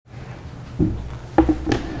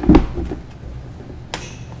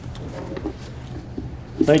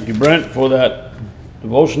Thank you, Brent, for that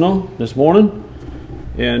devotional this morning.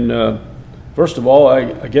 And first of all,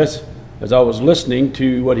 I guess as I was listening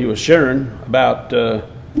to what he was sharing about the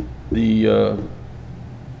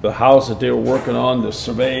house that they were working on, the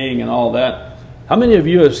surveying and all that, how many of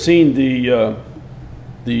you have seen the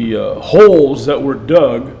holes that were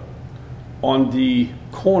dug on the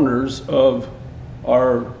corners of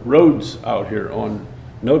our roads out here on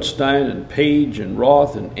Notestein and Page and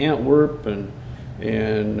Roth and Antwerp and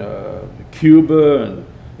Cuba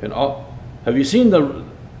and all? Have you seen the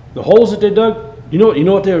holes that they dug? You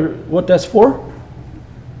know what that's for?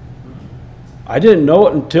 I didn't know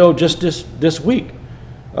it until just this week.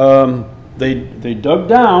 They dug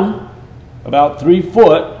down about 3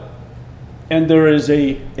 foot, and there is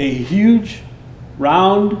a huge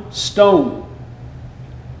round stone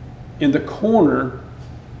in the corner,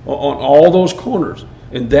 on all those corners,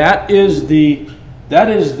 and that is the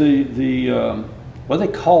what do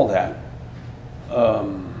they call that?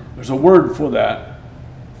 There's a word for that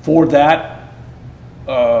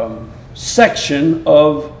section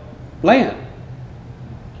of land.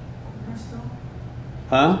 Cornerstone?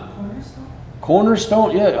 Huh? Cornerstone?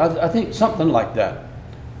 Cornerstone? Yeah, I think something like that.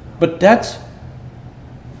 But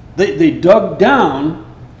they dug down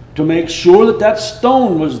to make sure that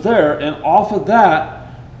stone was there, and off of that,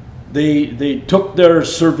 they took their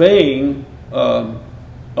surveying of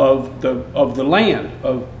the land.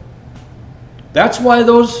 That's why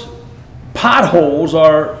those potholes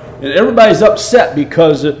are, and everybody's upset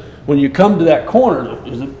because when you come to that corner,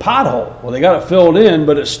 there's a pothole. Well, they got it filled in,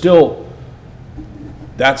 but it's still,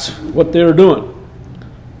 that's what they're doing.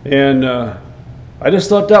 And I just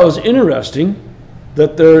thought that was interesting,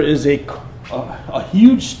 that there is a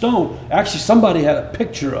huge stone. Actually, somebody had a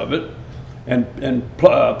picture of it and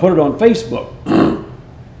put it on Facebook.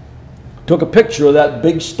 Took a picture of that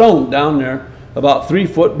big stone down there about 3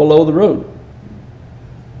 foot below the road.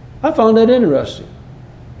 I found that interesting.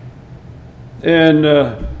 And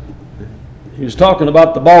he was talking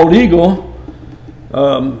about the bald eagle.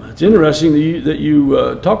 It's interesting that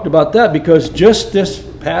you talked about that, because just this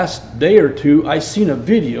past day or two, I seen a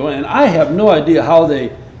video, and I have no idea how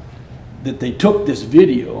they took this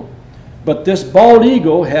video, but this bald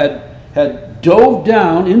eagle had dove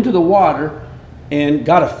down into the water and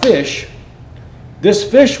got a fish. This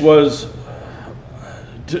fish was,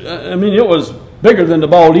 it was bigger than the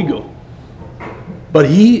bald eagle. But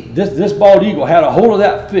this bald eagle had a hold of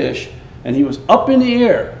that fish, and he was up in the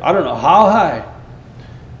air. I don't know how high.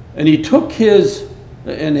 And he took his,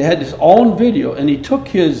 and they had this all in video, and he took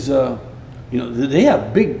his, they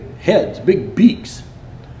have big heads, big beaks.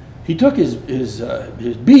 He took his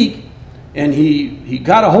beak, and he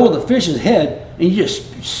got a hold of the fish's head, and he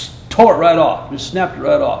just tore it right off, just snapped it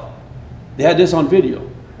right off. They had this on video,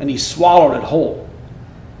 and he swallowed it whole.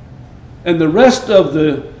 And the rest of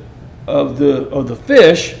the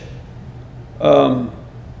fish,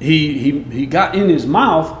 he got in his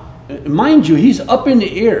mouth. Mind you, he's up in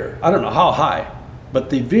the air. I don't know how high, but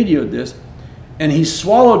they videoed this, and he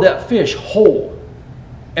swallowed that fish whole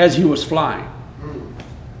as he was flying.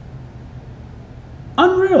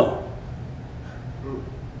 Unreal.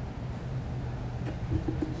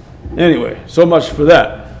 Anyway, so much for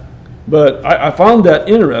that. But I found that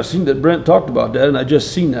interesting that Brent talked about that, and I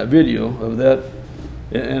just seen that video of that,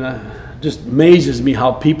 and it just amazes me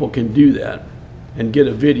how people can do that and get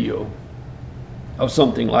a video of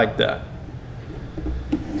something like that.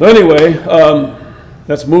 So anyway,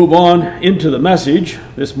 let's move on into the message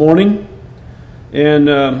this morning. And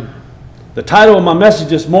the title of my message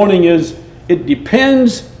this morning is, "It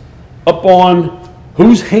Depends Upon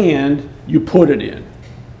Whose Hand You Put It In."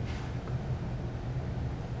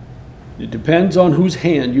 It depends on whose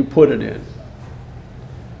hand you put it in.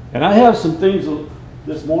 And I have some things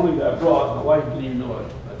this morning that I brought. My wife didn't even know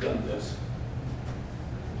I've done this.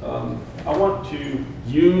 I want to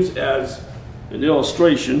use as an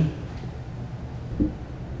illustration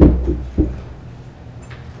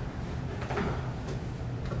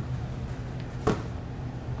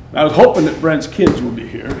I was hoping that Brent's kids would be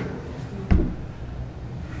here.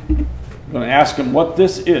 I'm going to ask them what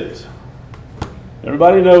this is.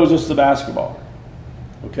 Everybody knows this is a basketball.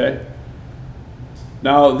 Okay?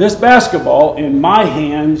 Now, this basketball in my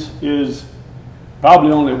hands is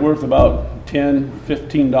probably only worth about $10,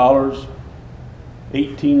 $15,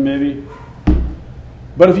 $18 maybe.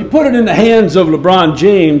 But if you put it in the hands of LeBron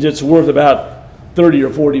James, it's worth about 30 or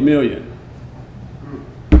 40 million.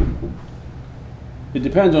 It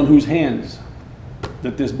depends on whose hands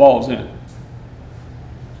that this ball's in.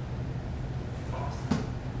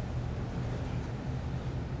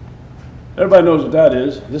 Everybody knows what that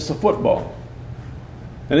is. This is a football.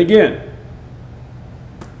 And again,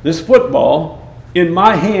 this football in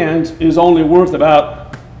my hands is only worth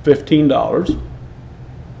about $15.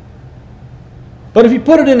 But if you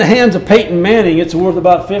put it in the hands of Peyton Manning, it's worth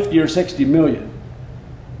about 50 or 60 million.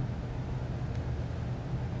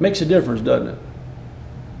 Makes a difference, doesn't it?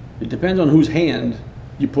 It depends on whose hand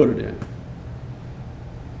you put it in.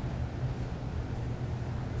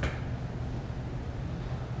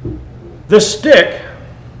 This stick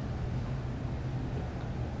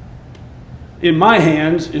in my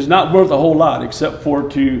hands is not worth a whole lot, except for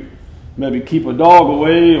to maybe keep a dog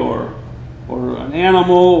away, or an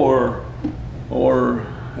animal, or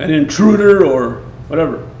an intruder, or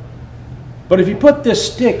whatever. But if you put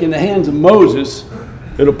this stick in the hands of Moses,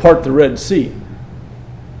 it'll part the Red Sea.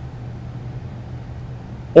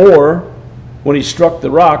 Or when he struck the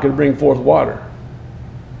rock, it'll bring forth water.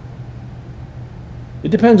 It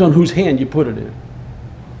depends on whose hand you put it in.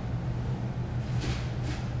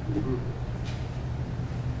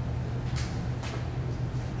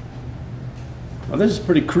 Now this is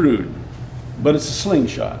pretty crude, but it's a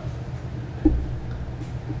slingshot.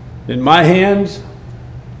 In my hands,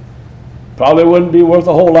 probably wouldn't be worth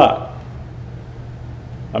a whole lot.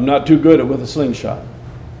 I'm not too good at with a slingshot.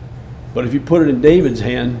 But if you put it in David's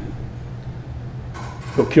hand,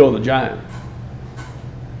 he'll kill the giant.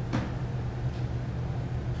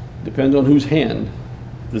 Depends on whose hand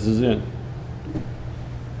this is in.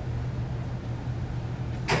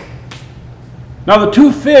 Now the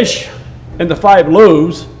 2 fish and the 5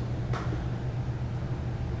 loaves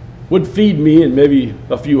would feed me and maybe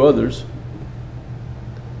a few others.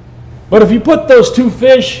 But if you put those 2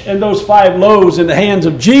 fish and those 5 loaves in the hands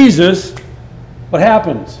of Jesus, what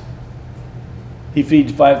happens? He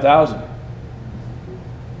feeds 5,000.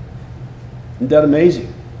 Isn't that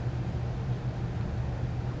amazing?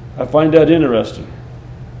 I find that interesting.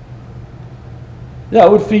 Yeah,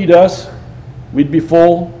 it would feed us. We'd be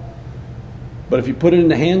full. But if you put it in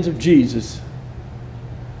the hands of Jesus,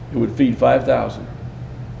 it would feed 5,000.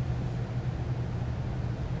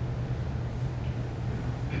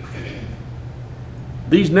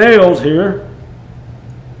 These nails here,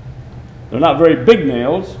 they're not very big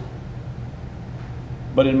nails,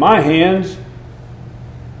 but in my hands,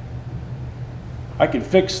 I could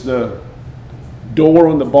fix the door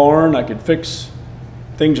on the barn. I could fix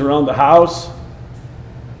things around the house.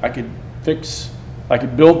 I could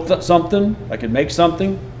build something. I could make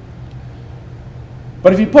something.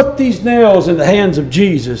 But if you put these nails in the hands of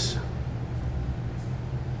Jesus,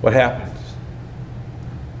 what happens?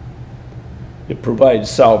 It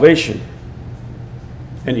provides salvation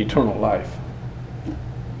and eternal life.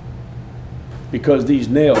 Because these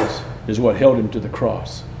nails is what held him to the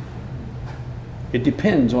cross. It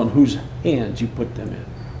depends on whose hands you put them in.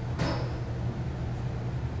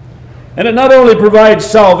 And it not only provides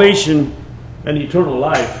salvation and eternal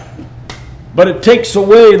life, but it takes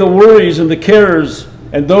away the worries and the cares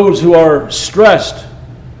and those who are stressed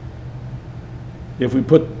if we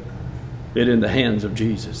put it in the hands of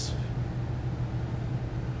Jesus.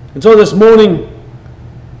 And so this morning,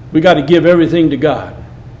 we got to give everything to God.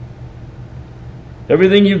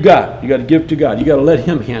 Everything you got to give to God. You got to let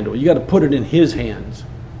Him handle it. You got to put it in His hands.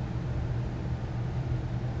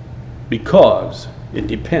 Because it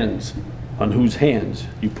depends on whose hands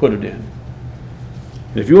you put it in.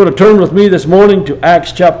 If you want to turn with me this morning to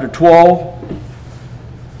Acts chapter 12,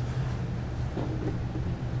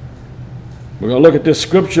 we're going to look at this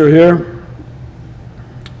scripture here.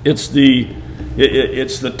 It's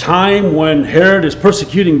the time when Herod is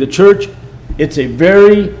persecuting the church. It's a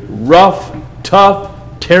very rough, tough,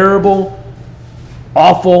 terrible,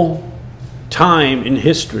 awful time in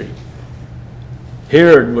history.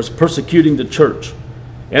 Herod was persecuting the church.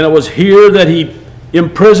 And it was here that he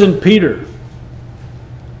imprisoned Peter.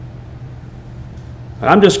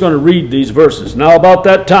 I'm just going to read these verses. Now about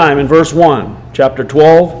that time, in verse 1, chapter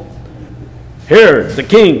 12, Herod, the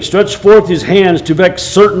king, stretched forth his hands to vex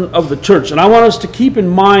certain of the church. And I want us to keep in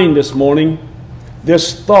mind this morning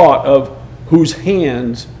this thought of whose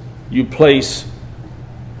hands you place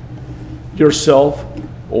yourself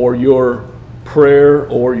or your prayer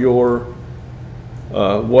or your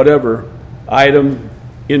whatever item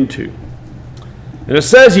into. And it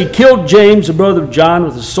says he killed James, the brother of John,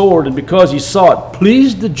 with a sword, and because he saw it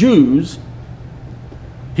pleased the Jews,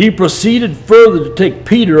 he proceeded further to take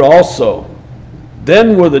Peter also.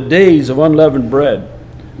 Then were the days of unleavened bread.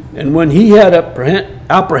 And when he had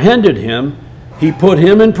apprehended him, he put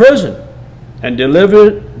him in prison and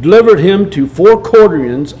delivered him to 4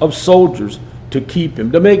 quaternions of soldiers to keep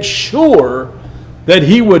him, to make sure that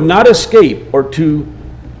he would not escape or to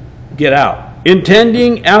get out,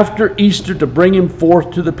 intending after Easter to bring him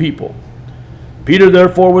forth to the people. Peter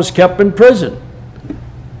therefore was kept in prison.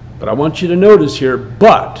 But I want you to notice here,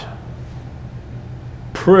 but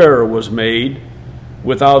prayer was made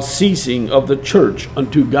without ceasing of the church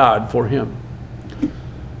unto God for him.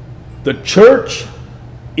 The church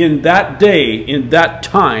in that day, in that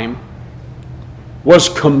time, was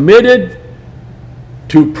committed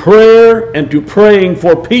to prayer and to praying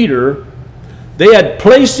for Peter. They had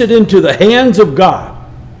placed it into the hands of God.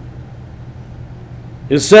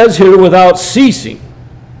 It says here, without ceasing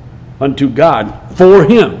unto God for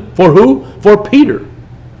him. For who? For Peter.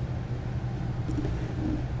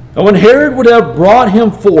 And when Herod would have brought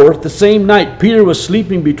him forth the same night, Peter was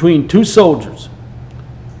sleeping between two soldiers.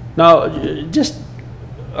 Now, just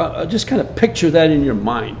kind of picture that in your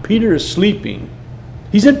mind. Peter is sleeping.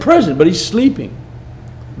 He's in prison, but he's sleeping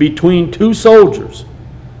between two soldiers,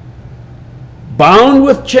 bound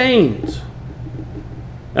with chains.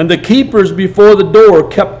 And the keepers before the door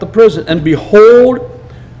kept the prison. And behold,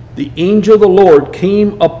 the angel of the Lord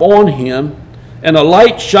came upon him, and a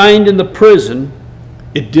light shined in the prison.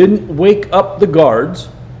 It didn't wake up the guards.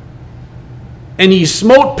 And he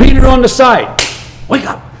smote Peter on the side. Wake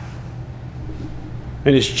up!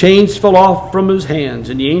 And his chains fell off from his hands.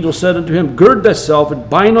 And the angel said unto him, Gird thyself, and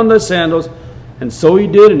bind on thy sandals. And so he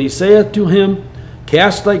did. And he saith to him,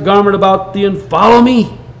 Cast thy garment about thee, and follow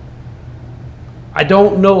me. I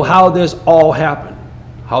don't know how this all happened,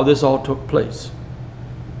 how this all took place.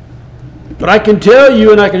 But I can tell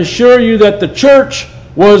you, and I can assure you, that the church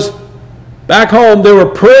was back home. They were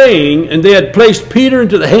praying, and they had placed Peter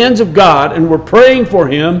into the hands of God, and were praying for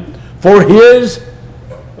him, for his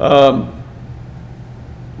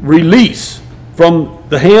release from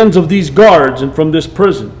the hands of these guards and from this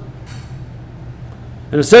prison.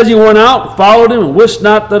 And it says he went out, followed him, and wist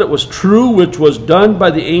not that it was true which was done by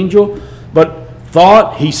the angel, but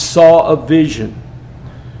thought he saw a vision.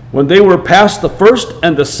 When they were past the first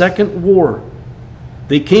and the second ward,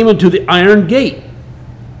 they came into the iron gate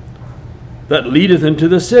that leadeth into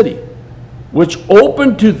the city, which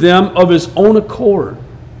opened to them of his own accord.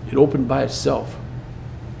 It opened by itself.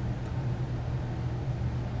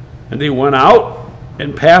 And they went out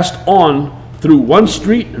and passed on through one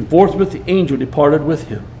street, and forthwith the angel departed with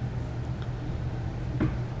him.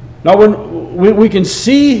 Now, when we can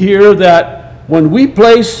see here that when we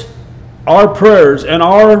place our prayers and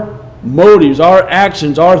our motives, our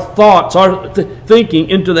actions, our thoughts, our thinking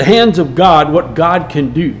into the hands of God, what God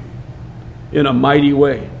can do in a mighty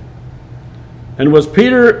way. And when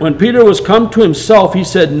Peter was come to himself, he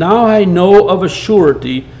said, Now I know of a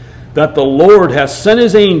surety that the Lord hath sent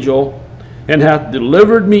his angel, and hath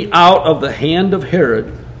delivered me out of the hand of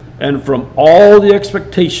Herod, and from all the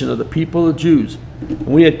expectation of the people of the Jews.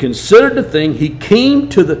 When we had considered the thing, he came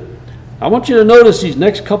to the... I want you to notice these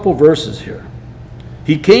next couple verses here.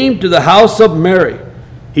 He came to the house of Mary.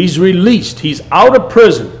 He's released. He's out of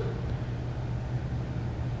prison.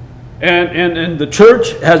 And the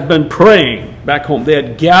church has been praying back home. They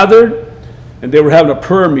had gathered, and they were having a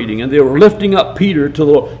prayer meeting, and they were lifting up Peter to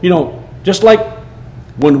the Lord. You know, just like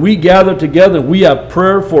when we gather together, we have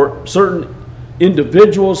prayer for certain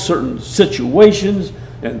individuals, certain situations,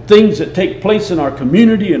 and things that take place in our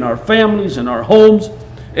community, in our families, in our homes.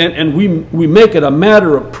 And we make it a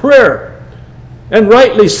matter of prayer. And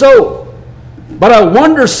rightly so. But I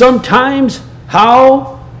wonder sometimes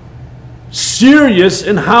how serious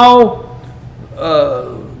and how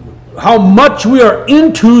much we are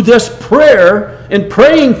into this prayer and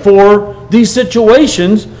praying for these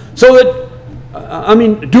situations, so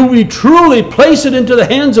that, do we truly place it into the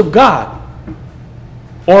hands of God?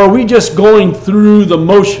 Or are we just going through the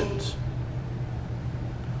motions?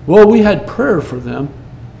 Well, we had prayer for them.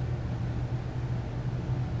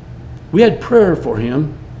 We had prayer for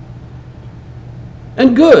him.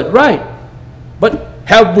 And good, right. But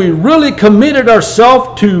have we really committed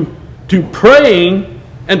ourselves to praying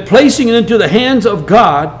and placing it into the hands of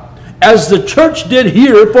God, as the church did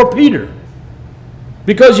here for Peter?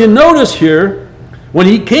 Because you notice here, when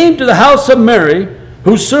he came to the house of Mary,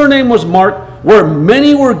 whose surname was Mark, where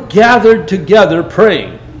many were gathered together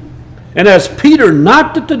praying. And as Peter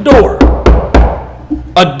knocked at the door,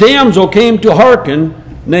 a damsel came to hearken,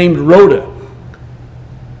 named Rhoda.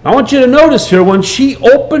 I want you to notice here, when she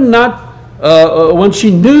opened not, when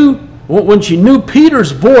she knew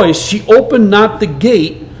Peter's voice, she opened not the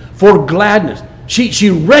gate for gladness.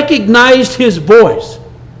 She recognized his voice.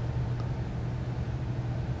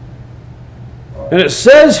 And it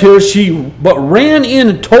says here, she but ran in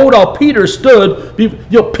and told how Peter stood.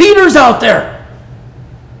 Peter's out there.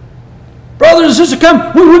 Brothers and sisters,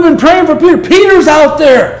 come. We've been praying for Peter. Peter's out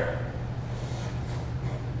there.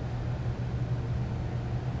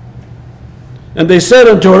 And they said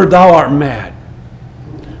unto her, Thou art mad.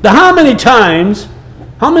 Now how many times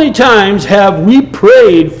have we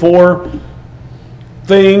prayed for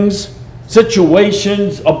things,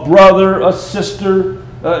 situations, a brother, a sister,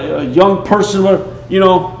 a young person, and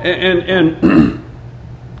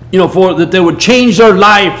for that they would change their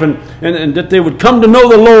life and that they would come to know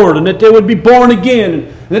the Lord and that they would be born again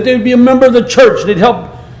and that they would be a member of the church. And they'd help,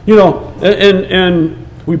 and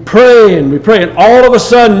we pray and all of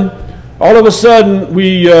a sudden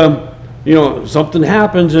we, something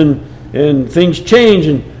happens and things change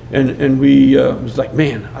and we, it's like,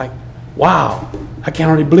 man, I can't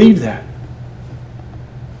hardly believe that.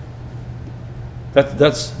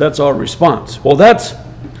 That's our response. Well, that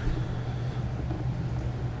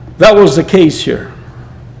was the case here.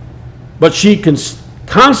 But she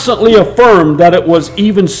constantly affirmed that it was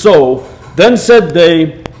even so. Then said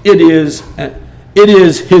they, it is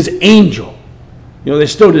his angel. They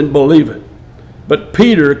still didn't believe it. But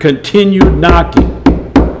Peter continued knocking.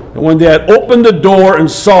 And when they had opened the door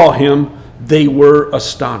and saw him, they were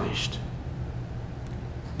astonished.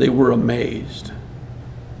 They were amazed.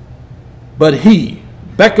 But he,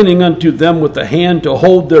 beckoning unto them with the hand to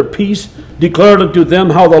hold their peace, declared unto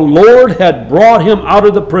them how the Lord had brought him out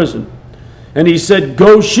of the prison. And he said,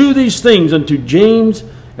 Go shew these things unto James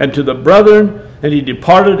and to the brethren. And he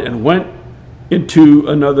departed and went into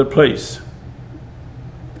another place.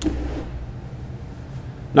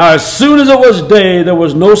 Now as soon as it was day, there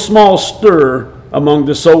was no small stir among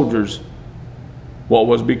the soldiers, what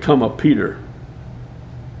was become of Peter.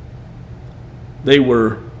 They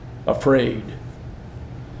were afraid.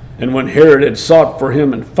 And when Herod had sought for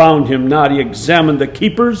him and found him not, he examined the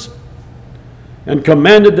keepers and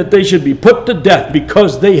commanded that they should be put to death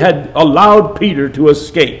because they had allowed Peter to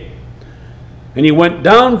escape. And he went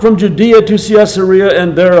down from Judea to Caesarea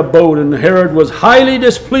and there abode. And Herod was highly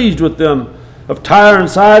displeased with them of Tyre and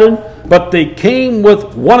Sidon, but they came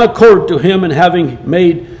with one accord to him, and having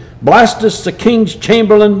made Blastus the king's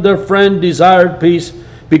chamberlain their friend, desired peace,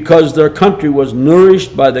 because their country was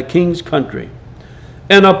nourished by the king's country.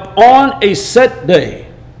 And upon a set day,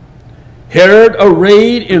 Herod,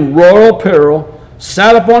 arrayed in royal apparel,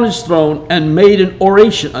 sat upon his throne and made an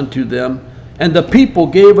oration unto them. And the people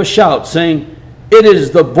gave a shout, saying, It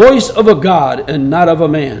is the voice of a God and not of a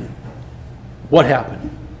man. What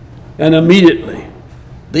happened? And immediately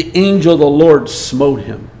the angel of the Lord smote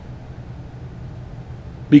him,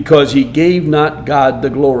 because he gave not God the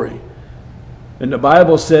glory. And the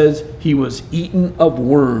Bible says he was eaten of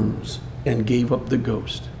worms and gave up the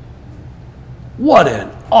ghost. What an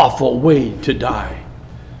awful way to die.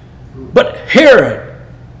 But Herod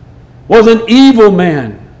was an evil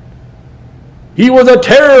man. He was a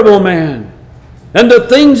terrible man. And the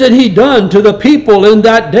things that he done to the people in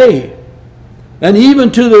that day, and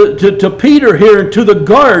even to Peter here and to the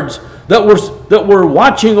guards that were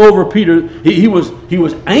watching over Peter, he was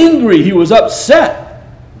angry, he was upset.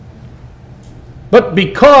 But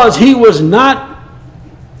because he was not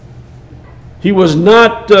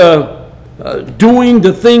doing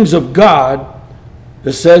the things of God,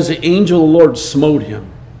 it says the angel of the Lord smote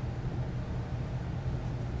him,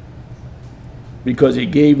 because he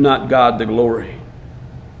gave not God the glory.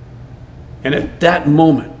 And at that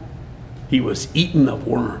moment, he was eaten of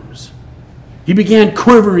worms. He began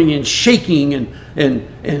quivering and shaking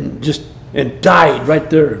and died right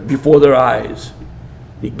there before their eyes.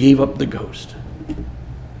 He gave up the ghost.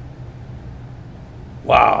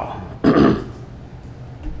 Wow.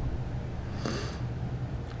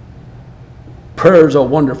 Prayer is a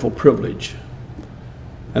wonderful privilege.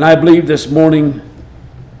 And I believe this morning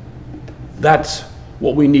that's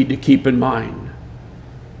what we need to keep in mind.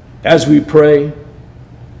 As we pray,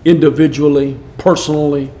 individually,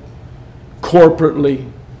 personally, corporately,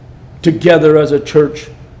 together as a church.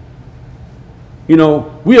 We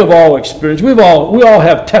have all experienced, we all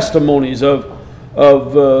have testimonies of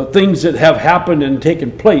things that have happened and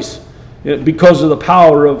taken place because of the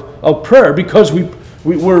power of prayer, because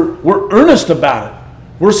we're earnest about it.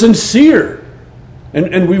 We're sincere.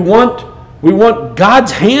 And we want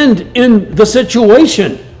God's hand in the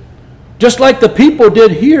situation, just like the people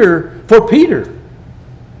did here for Peter.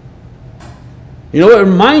 It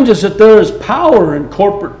reminds us that there is power in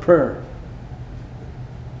corporate prayer.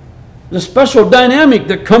 The special dynamic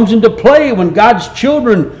that comes into play when God's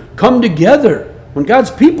children come together, when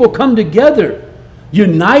God's people come together,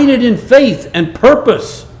 united in faith and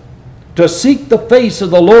purpose, to seek the face of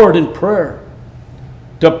the Lord in prayer,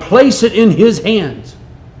 to place it in His hands.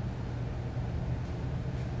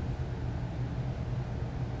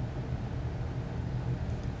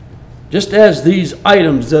 Just as these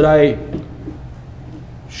items that I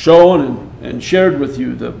shown and shared with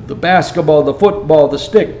you, the basketball, the football, the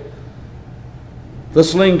stick, the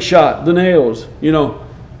slingshot, the nails,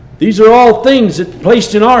 these are all things that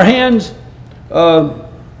placed in our hands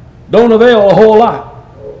don't avail a whole lot.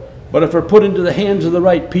 But if they're put into the hands of the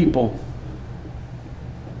right people,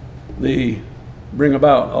 they bring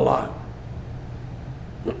about a lot.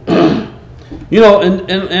 And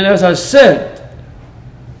as I said,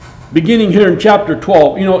 beginning here in chapter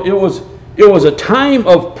 12, it was a time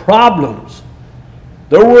of problems.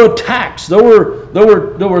 There were attacks. There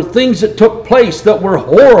were things that took place that were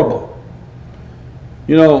horrible.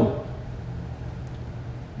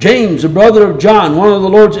 James, the brother of John, one of the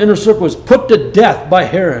Lord's inner circle, was put to death by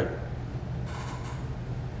Herod.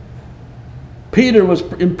 Peter was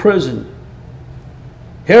imprisoned.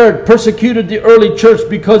 Herod persecuted the early church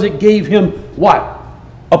because it gave him what?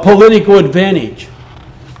 A political advantage.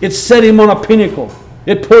 It set him on a pinnacle.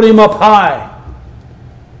 It put him up high.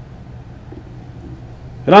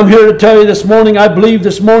 And I'm here to tell you this morning, I believe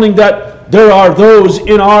this morning that there are those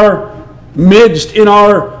in our midst, in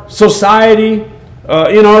our society,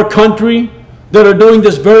 in our country, that are doing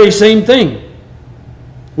this very same thing.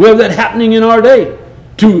 We have that happening in our day.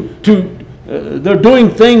 They're doing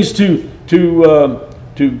things to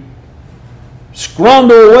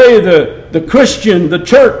squander away the Christian, the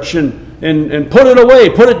church, and put it away,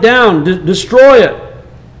 put it down, destroy it,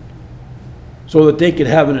 so that they could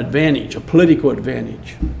have an advantage, a political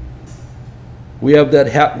advantage. We have that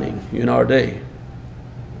happening in our day.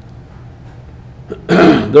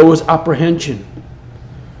 There was apprehension.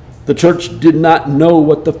 The church did not know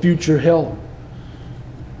what the future held.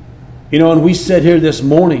 And we sit here this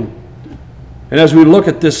morning, and as we look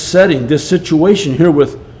at this setting, this situation here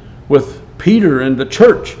with Peter and the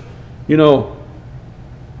church, they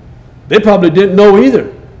probably didn't know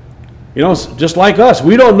either. Just like us,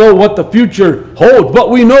 we don't know what the future holds, but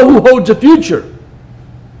we know who holds the future.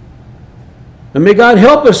 And may God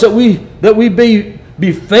help us that we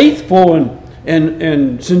be faithful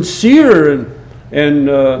and sincere and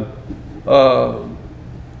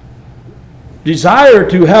desire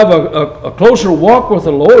to have a closer walk with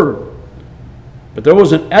the Lord. But there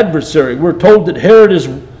was an adversary. We're told that Herod is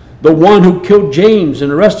the one who killed James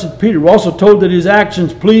and arrested Peter. We're also told that his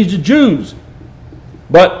actions pleased the Jews.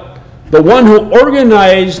 But the one who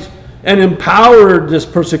organized and empowered this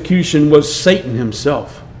persecution was Satan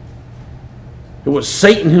himself. It was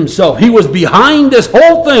Satan himself. He was behind this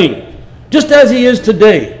whole thing, just as he is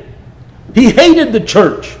today. He hated the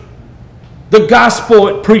church, the gospel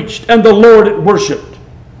it preached, and the Lord it worshiped.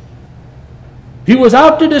 He was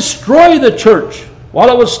out to destroy the church while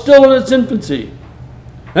it was still in its infancy.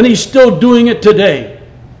 And he's still doing it today.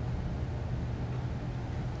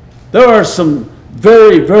 There are some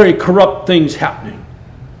very, very corrupt things happening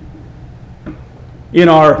in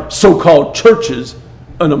our so-called churches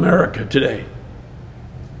in America today.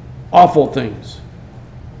 Awful things.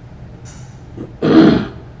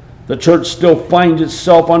 The church still finds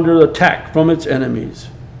itself under attack from its enemies.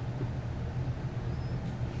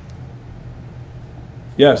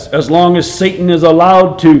 Yes, as long as Satan is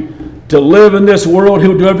allowed to live in this world,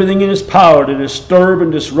 he'll do everything in his power to disturb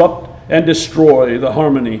and disrupt and destroy the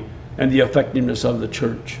harmony and the effectiveness of the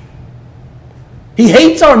church. He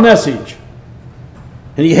hates our message,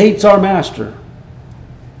 and he hates our master.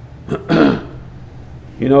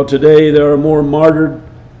 Today there are more martyred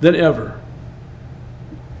than ever.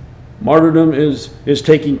 Martyrdom is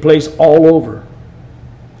taking place all over.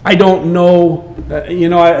 I don't know,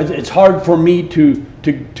 it's hard for me to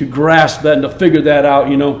grasp that and to figure that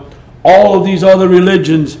out. All of these other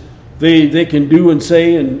religions, they can do and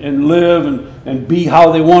say and live and be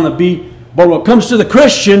how they want to be. But when it comes to the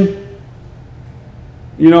Christian,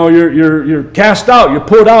 you're cast out, you're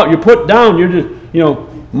put out, you're put down, you're just,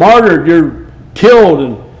 martyred, you're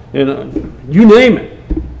killed, and you name it.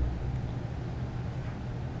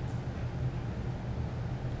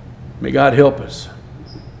 May God help us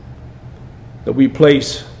that we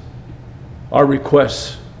place our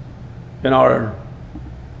requests and our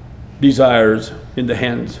desires in the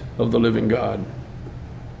hands of the living God.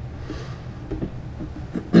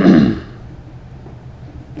 It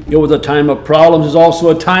was a time of problems. It's also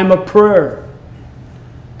a time of prayer.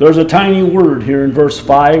 There's a tiny word here in verse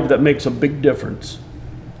 5 that makes a big difference.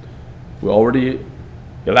 We already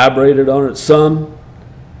elaborated on it some,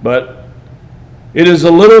 but it is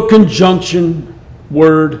a little conjunction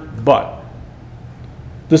word, but.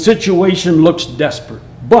 The situation looks desperate,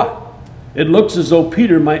 but it looks as though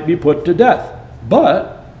Peter might be put to death.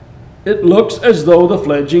 But it looks as though the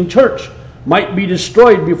fledgling church might be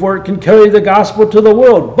destroyed before it can carry the gospel to the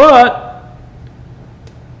world. But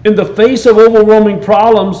in the face of overwhelming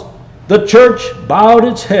problems, The church bowed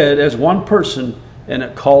its head as one person, and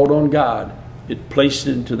it called on God. It placed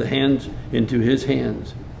it into his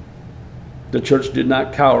hands. The church did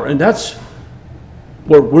not cower. And that's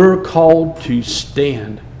where we're called to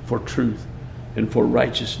stand for truth and for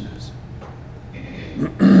righteousness.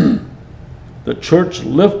 The church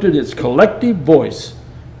lifted its collective voice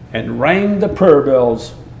and rang the prayer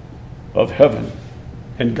bells of heaven.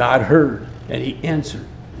 And God heard, and he answered,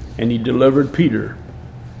 and he delivered Peter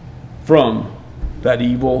from that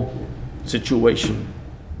evil situation.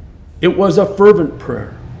 It was a fervent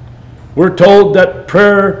prayer. We're told that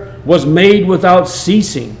prayer was made without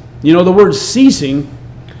ceasing. You know, the word ceasing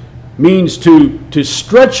means to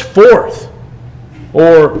stretch forth.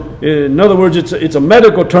 Or, in other words, it's a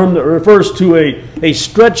medical term that refers to a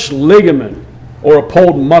stretched ligament or a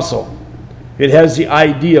pulled muscle. It has the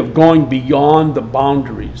idea of going beyond the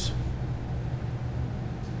boundaries.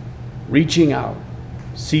 Reaching out,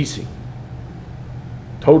 ceasing,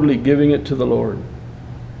 totally giving it to the Lord.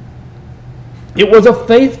 It was a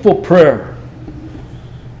faithful prayer.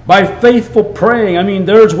 By faithful praying, I mean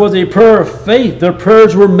theirs was a prayer of faith. Their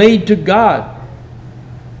prayers were made to God.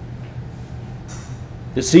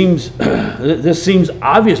 This seems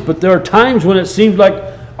obvious, but there are times when it seems like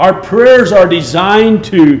our prayers are designed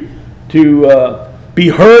to be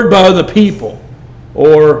heard by other people,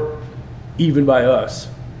 or even by us.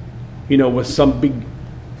 You know, with some big,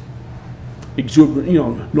 exuberant,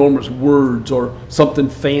 enormous words or something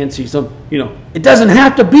fancy. It doesn't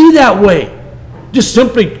have to be that way. Just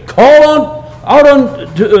simply call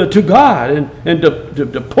to God and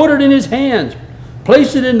to put it in his hands.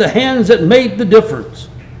 Place it in the hands that made the difference.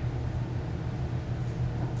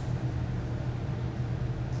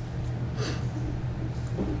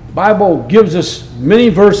 The Bible gives us many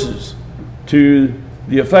verses to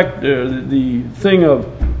the effect, the thing of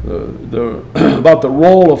about the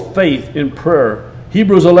role of faith in prayer.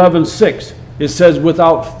 Hebrews 11:6. It says,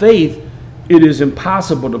 "Without faith it is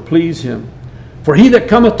impossible to please him. For he that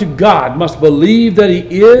cometh to God must believe that he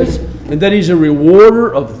is, and that he's a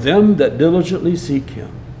rewarder of them that diligently seek him."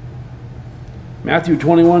 Matthew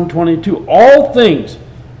 21:22. "All things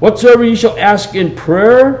whatsoever ye shall ask in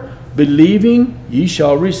prayer, believing, ye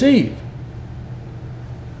shall receive."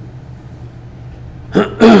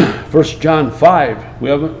 1 John 5. We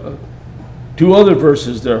have two other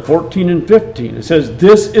verses there, 14 and 15. It says,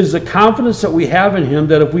 "This is the confidence that we have in him,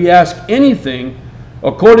 that if we ask anything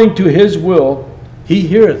according to his will, he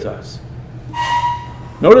heareth us."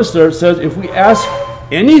 Notice there it says, if we ask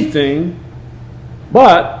anything,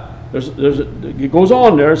 but it goes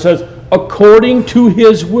on there, it says, according to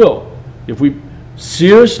his will. If we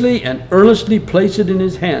seriously and earnestly place it in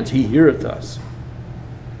his hands, he heareth us.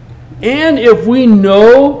 And if we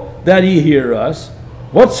know that he hear us,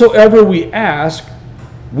 whatsoever we ask,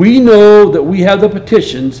 we know that we have the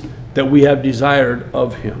petitions that we have desired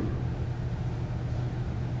of him.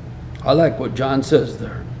 I like what John says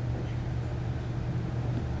there.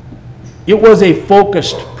 It was a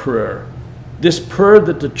focused prayer. This prayer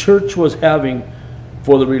that the church was having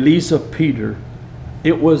for the release of Peter,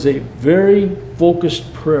 it was a very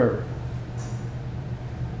focused prayer.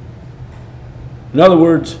 In other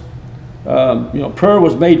words, prayer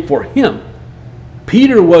was made for him.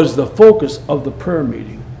 Peter was the focus of the prayer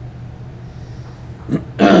meeting.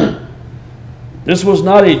 This was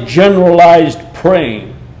not a generalized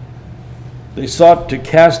praying. They sought to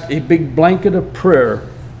cast a big blanket of prayer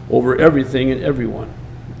over everything and everyone.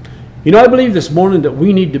 I believe this morning that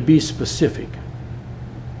we need to be specific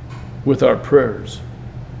with our prayers.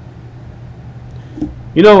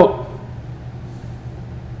 We're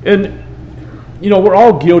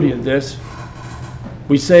all guilty of this.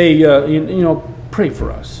 We say, pray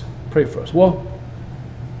for us. Pray for us. Well,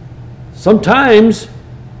 sometimes,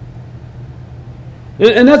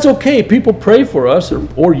 and that's okay. People pray for us,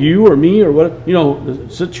 or you, or me, or what,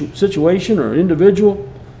 situation or individual.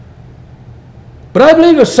 But I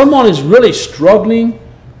believe if someone is really struggling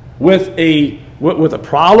with a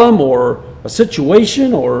problem or a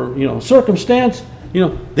situation or circumstance,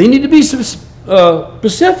 they need to be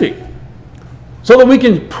specific, so that we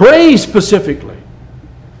can pray specifically,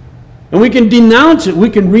 and we can denounce it, we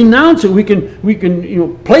can renounce it, we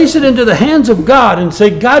can place it into the hands of God and say,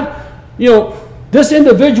 God, this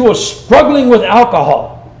individual is struggling with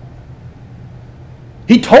alcohol.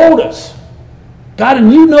 He told us, God,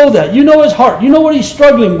 and you know that. You know his heart. You know what he's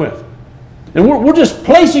struggling with. And we're just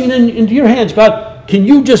placing it into your hands. God, can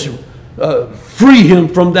you just free him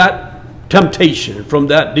from that temptation, from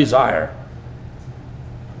that desire?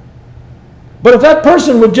 But if that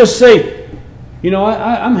person would just say,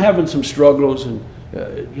 I'm having some struggles, and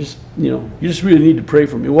you just really need to pray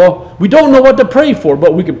for me. Well, we don't know what to pray for,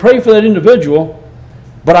 but we can pray for that individual.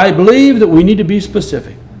 But I believe that we need to be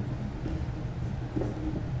specific.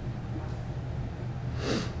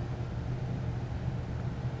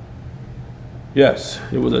 Yes,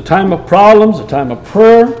 it was a time of problems, a time of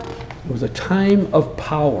prayer. It was a time of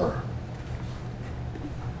power.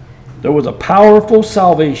 There was a powerful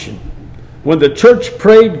salvation. When the church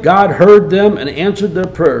prayed, God heard them and answered their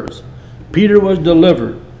prayers. Peter was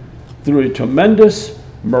delivered through a tremendous,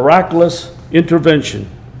 miraculous intervention.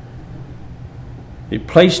 He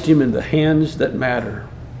placed him in the hands that matter.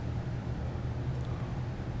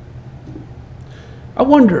 I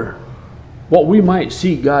wonder what we might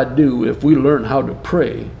see God do if we learn how to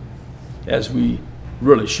pray as we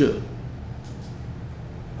really should.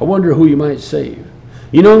 I wonder who He might save.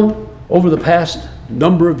 You know, over the past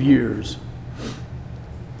number of years,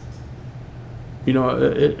 you know,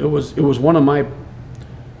 it was one of my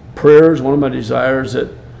prayers, one of my desires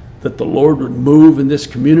that the Lord would move in this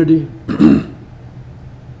community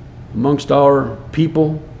amongst our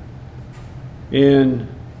people. And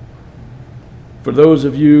for those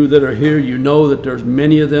of you that are here, you know that there's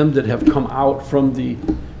many of them that have come out from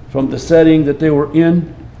the setting that they were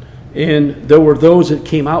in. And there were those that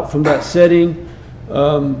came out from that setting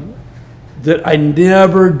that I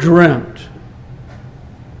never dreamt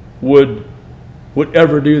would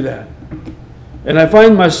ever do that. And I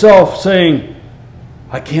find myself saying,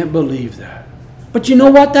 I can't believe that. But you know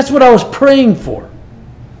what? That's what I was praying for.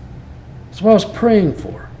 That's what I was praying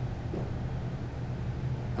for.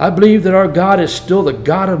 I believe that our God is still the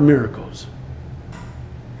God of miracles.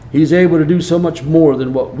 He's able to do so much more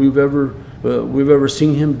than what we've ever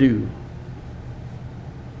seen Him do.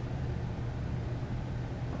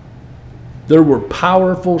 There were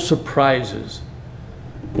powerful surprises.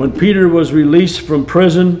 When Peter was released from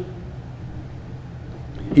prison,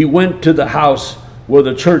 he went to the house where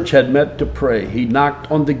the church had met to pray. He knocked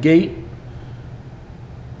on the gate.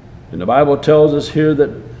 And the Bible tells us here that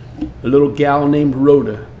a little gal named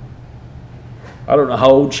Rhoda, I don't know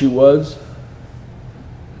how old she was.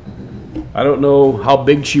 I don't know how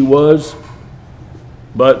big she was.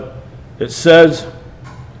 But it says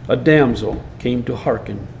a damsel came to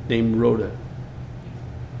hearken named Rhoda.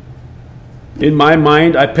 In my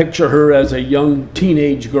mind, I picture her as a young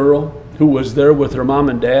teenage girl who was there with her mom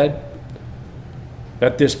and dad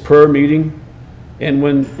at this prayer meeting. And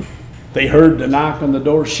when they heard the knock on the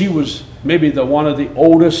door, she was maybe one of the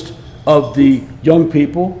oldest of the young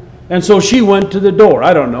people. And so she went to the door.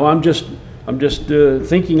 I don't know. I'm just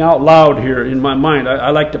thinking out loud here in my mind. I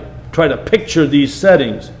like to try to picture these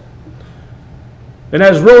settings. And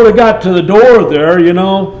as Rhoda got to the door there,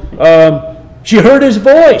 she heard his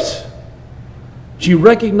voice. She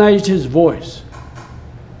recognized his voice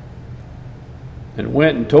and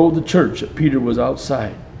went and told the church that Peter was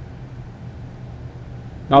outside.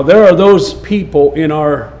 Now, there are those people in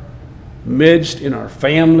our midst, in our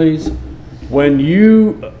families, when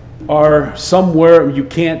you are somewhere you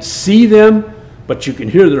can't see them, but you can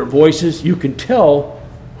hear their voices. You can tell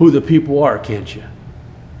who the people are, can't you?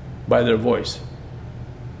 By their voice.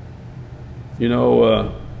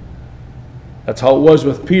 That's how it was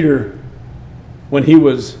with Peter when he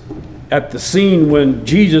was at the scene when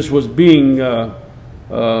Jesus was being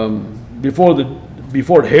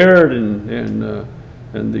before Herod and the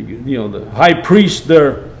high priest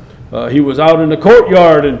there. He was out in the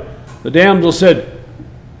courtyard, and the damsel said,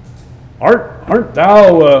 "Art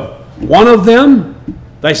thou one of them?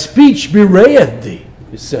 Thy speech bewrayeth thee,"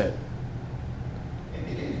 it said.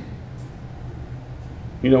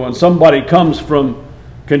 When somebody comes from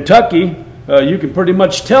Kentucky, you can pretty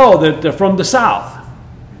much tell that they're from the South.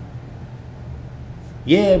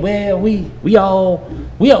 Yeah, well, we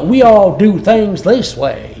all do things this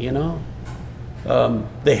way,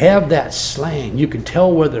 They have that slang. You can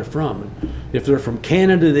tell where they're from. If they're from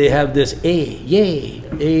Canada, they have this yay,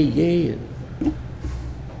 and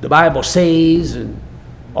the Bible says, and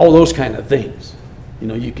all those kind of things.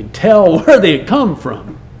 You can tell where they come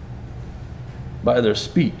from by their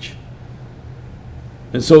speech.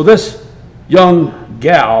 And so this young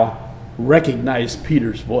gal recognized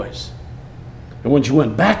Peter's voice. And when she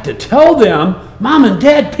went back to tell them, "Mom and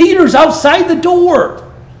Dad, Peter's outside the door,"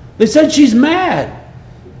 they said, "She's mad.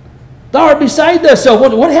 Thou art beside thyself.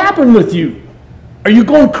 What happened with you? Are you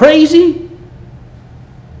going crazy?"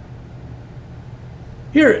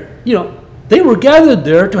 Here, they were gathered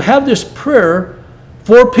there to have this prayer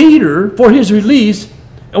for Peter, for his release.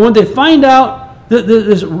 And when they find out that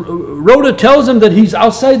this Rhoda tells them that he's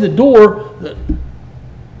outside the door,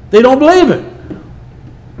 they don't believe it.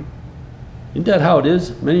 Isn't that how it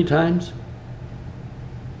is many times?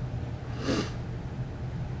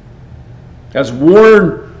 As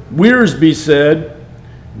Warren Wiersbe said,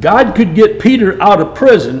 God could get Peter out of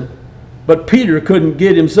prison, but Peter couldn't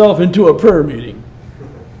get himself into a prayer meeting.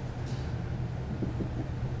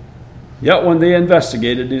 Yet when they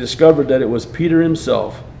investigated, they discovered that it was Peter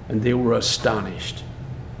himself, and they were astonished.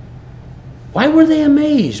 Why were they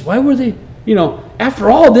amazed? Why were they,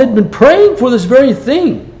 after all, they'd been praying for this very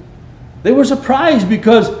thing. They were surprised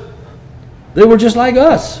because they were just like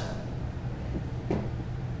us.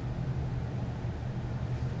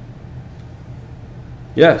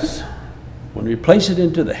 Yes, when we place it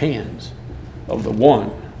into the hands of the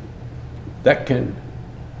one that can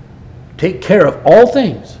take care of all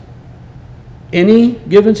things, any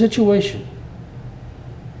given situation,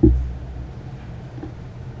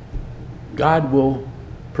 God will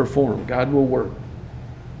perform. God will work.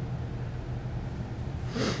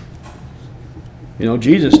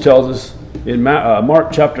 Jesus tells us in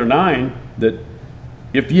Mark chapter 9 that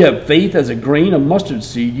if ye have faith as a grain of mustard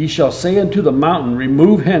seed, ye shall say unto the mountain,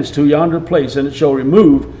 remove hence to yonder place, and it shall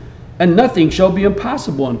remove, and nothing shall be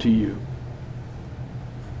impossible unto you.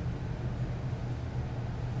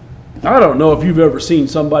 I don't know if you've ever seen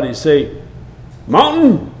somebody say,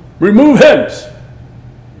 mountain, remove hence.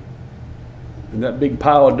 And that big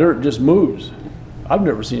pile of dirt just moves. I've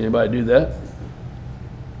never seen anybody do that.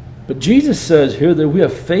 But Jesus says here that we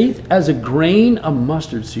have faith as a grain of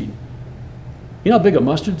mustard seed. You know how big a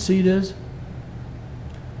mustard seed is?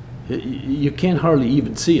 You can't hardly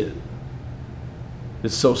even see it.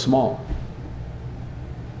 It's so small.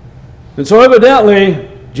 And so evidently,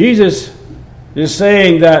 Jesus is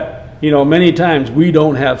saying that, many times we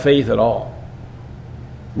don't have faith at all.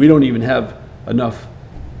 We don't even have enough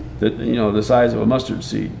that, the size of a mustard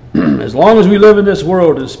seed. As long as we live in this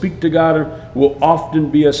world and speak to God, we'll often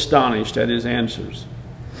be astonished at His answers.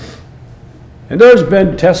 And there's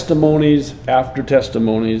been testimonies after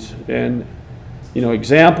testimonies, and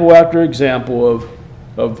example after example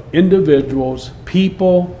of individuals,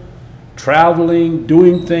 people traveling,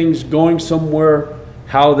 doing things, going somewhere,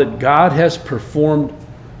 how that God has performed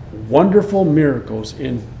wonderful miracles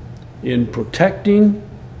in protecting,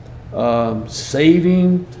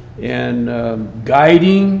 saving, and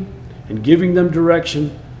guiding, and giving them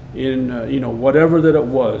direction in whatever that it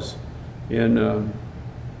was. And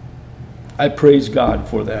I praise God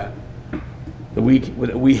for that. That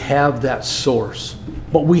we have that source.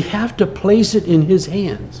 But we have to place it in His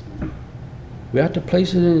hands. We have to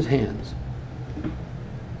place it in His hands.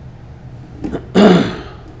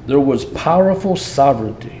 There was powerful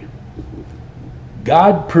sovereignty.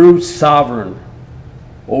 God proved sovereign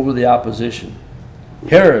over the opposition.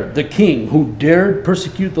 Herod, the king, who dared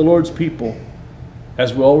persecute the Lord's people,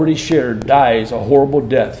 as we already shared, dies a horrible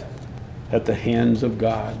death at the hands of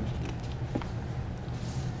God.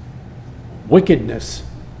 Wickedness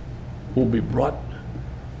will be brought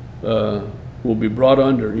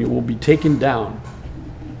under. It will be taken down.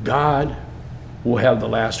 God will have the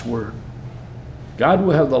last word. God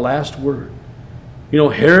will have the last word.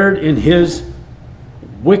 Herod, in his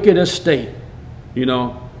wicked estate,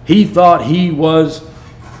 he thought he was,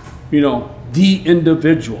 the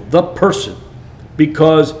individual, the person,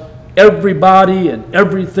 because everybody and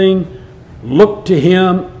everything looked to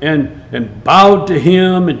him and bowed to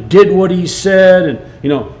him and did what he said,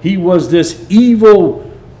 and he was this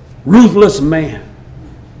evil, ruthless man.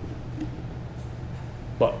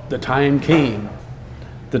 But the time came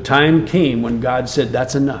when God said,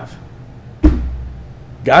 that's enough.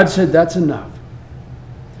 God said, that's enough.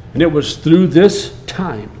 And it was through this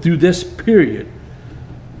time, through this period,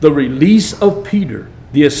 the release of Peter,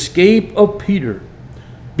 the escape of Peter,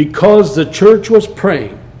 because the church was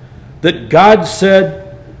praying, that God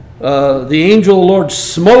said, the angel of the Lord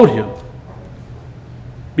smote him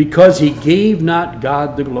because he gave not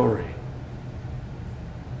God the glory.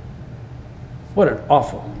 What an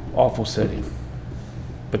awful, awful setting.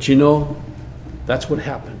 But that's what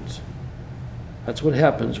happens. That's what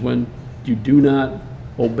happens when you do not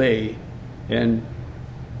obey and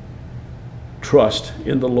trust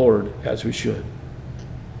in the Lord as we should.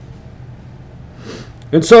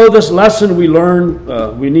 And so this lesson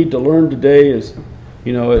we need to learn today is,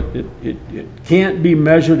 it can't be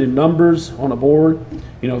measured in numbers on a board.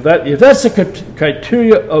 If that's the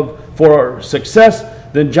criteria for our success,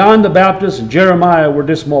 then John the Baptist and Jeremiah were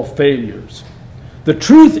dismal failures. The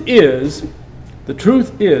truth is,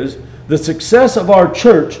 the success of our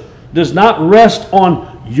church does not rest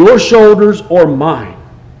on your shoulders or mine.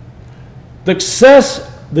 The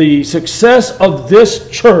success of this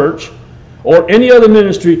church or any other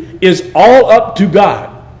ministry is all up to God.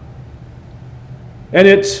 And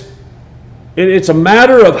it's a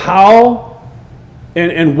matter of how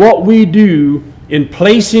and what we do in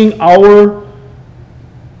placing our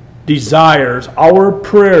desires, our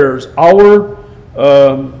prayers, our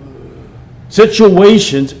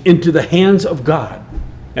situations into the hands of God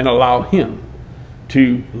and allow Him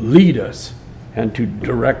to lead us and to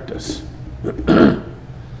direct us.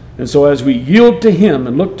 And so as we yield to Him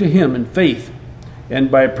and look to Him in faith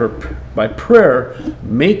and by prayer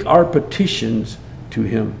make our petitions to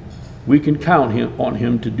Him, we can count on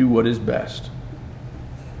Him to do what is best.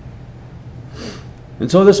 And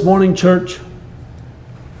so this morning, church,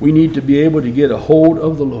 we need to be able to get a hold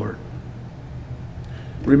of the Lord.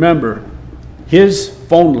 Remember, His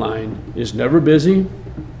phone line is never busy,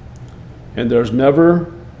 and there's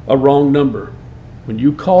never a wrong number. When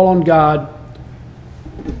you call on God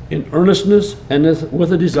in earnestness and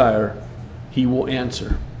with a desire, He will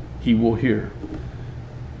answer. He will hear.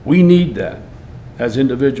 We need that as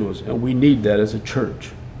individuals, and we need that as a church.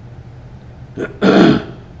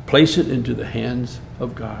 Place it into the hands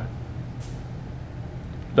of God.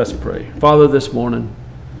 Let's pray. Father, this morning,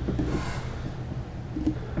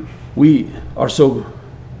 we are so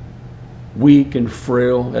weak and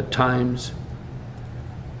frail at times.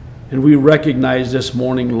 And we recognize this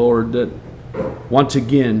morning, Lord, that once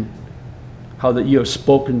again, how that you have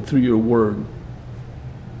spoken through your word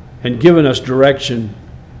and given us direction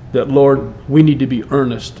that, Lord, we need to be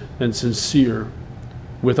earnest and sincere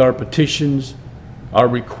with our petitions, our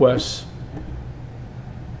requests,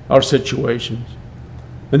 our situations,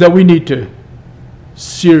 and that we need to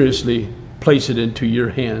seriously place it into your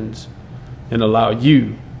hands and allow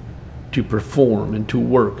you to perform and to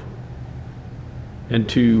work and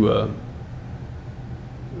to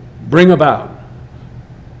bring about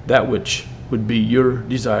that which would be your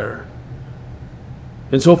desire.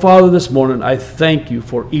 And so, Father, this morning, I thank you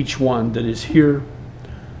for each one that is here.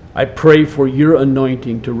 I pray for your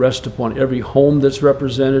anointing to rest upon every home that's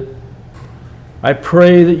represented. I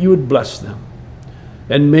pray that you would bless them.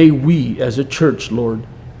 And may we as a church, Lord,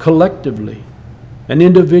 collectively and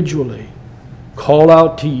individually call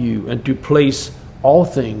out to you and to place all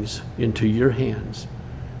things into your hands.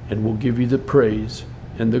 And we'll give you the praise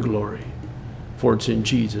and the glory. For it's in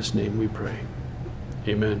Jesus' name we pray.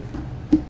 Amen.